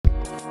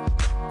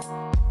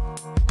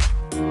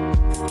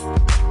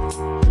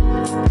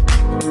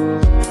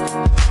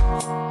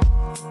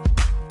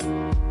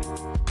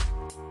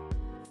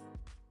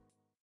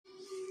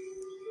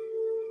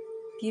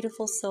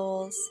Beautiful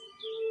souls,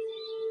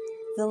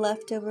 the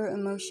leftover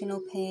emotional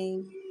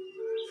pain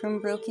from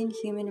broken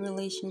human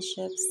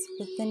relationships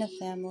within a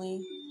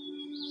family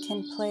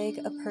can plague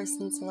a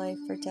person's life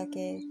for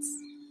decades.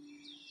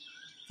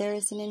 There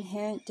is an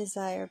inherent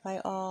desire by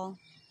all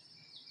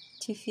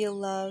to feel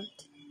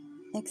loved,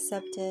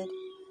 accepted,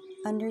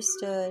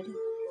 understood,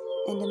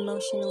 and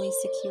emotionally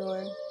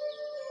secure,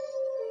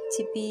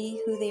 to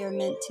be who they are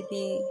meant to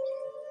be.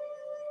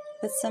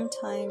 But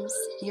sometimes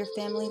your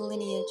family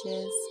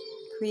lineages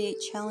create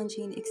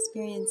challenging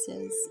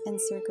experiences and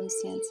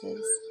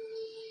circumstances.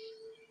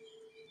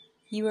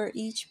 You are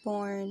each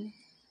born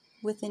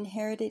with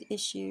inherited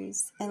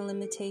issues and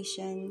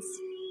limitations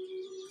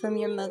from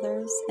your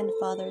mother's and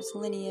father's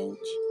lineage,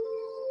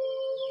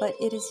 but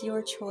it is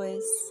your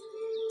choice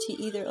to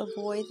either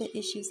avoid the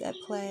issues at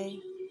play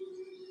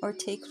or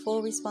take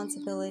full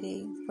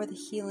responsibility for the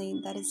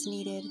healing that is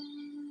needed.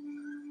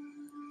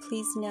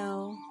 Please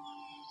know,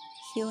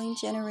 healing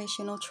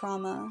generational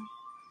trauma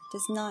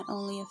does not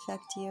only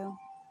affect you.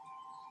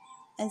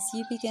 As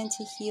you begin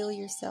to heal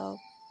yourself,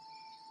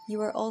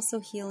 you are also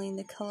healing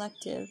the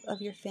collective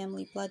of your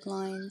family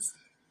bloodlines,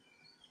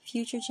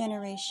 future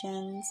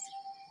generations,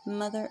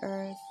 Mother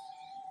Earth,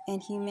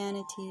 and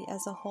humanity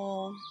as a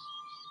whole.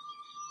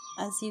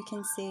 As you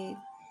can see,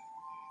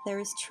 there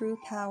is true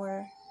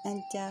power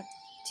and depth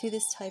to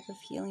this type of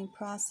healing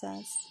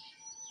process.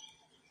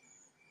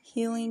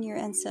 Healing your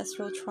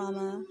ancestral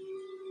trauma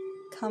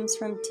comes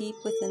from deep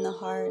within the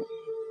heart,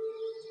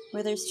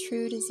 where there's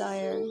true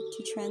desire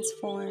to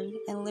transform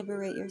and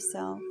liberate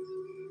yourself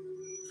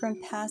from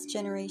past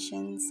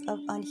generations of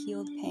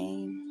unhealed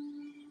pain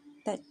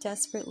that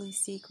desperately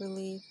seek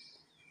relief.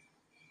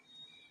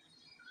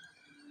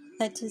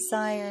 That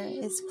desire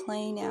is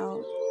playing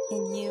out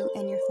in you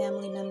and your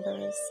family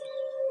members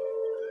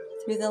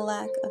through the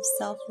lack of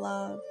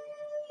self-love,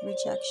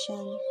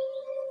 rejection,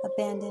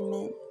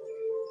 abandonment,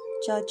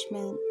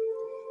 judgment,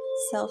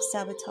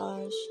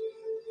 self-sabotage,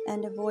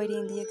 and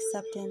avoiding the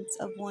acceptance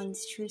of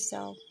one's true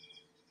self.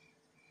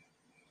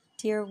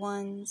 Dear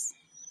ones,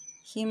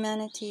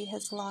 humanity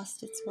has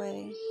lost its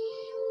way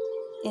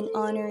in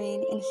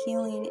honoring and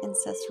healing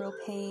ancestral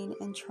pain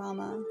and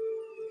trauma.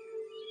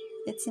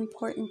 It's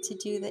important to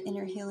do the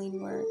inner healing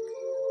work,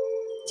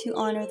 to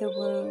honor the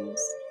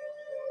wounds,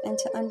 and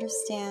to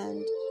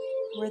understand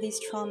where these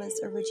traumas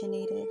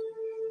originated.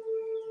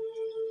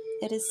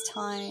 It is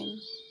time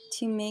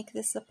to make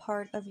this a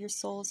part of your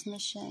soul's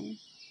mission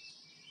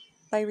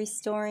by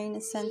restoring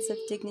a sense of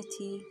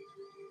dignity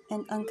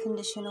and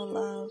unconditional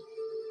love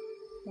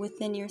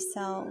within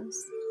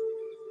yourselves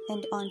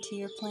and onto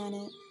your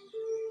planet.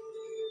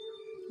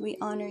 We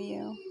honor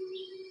you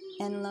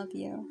and love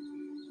you.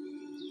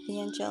 The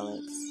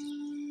Angelics.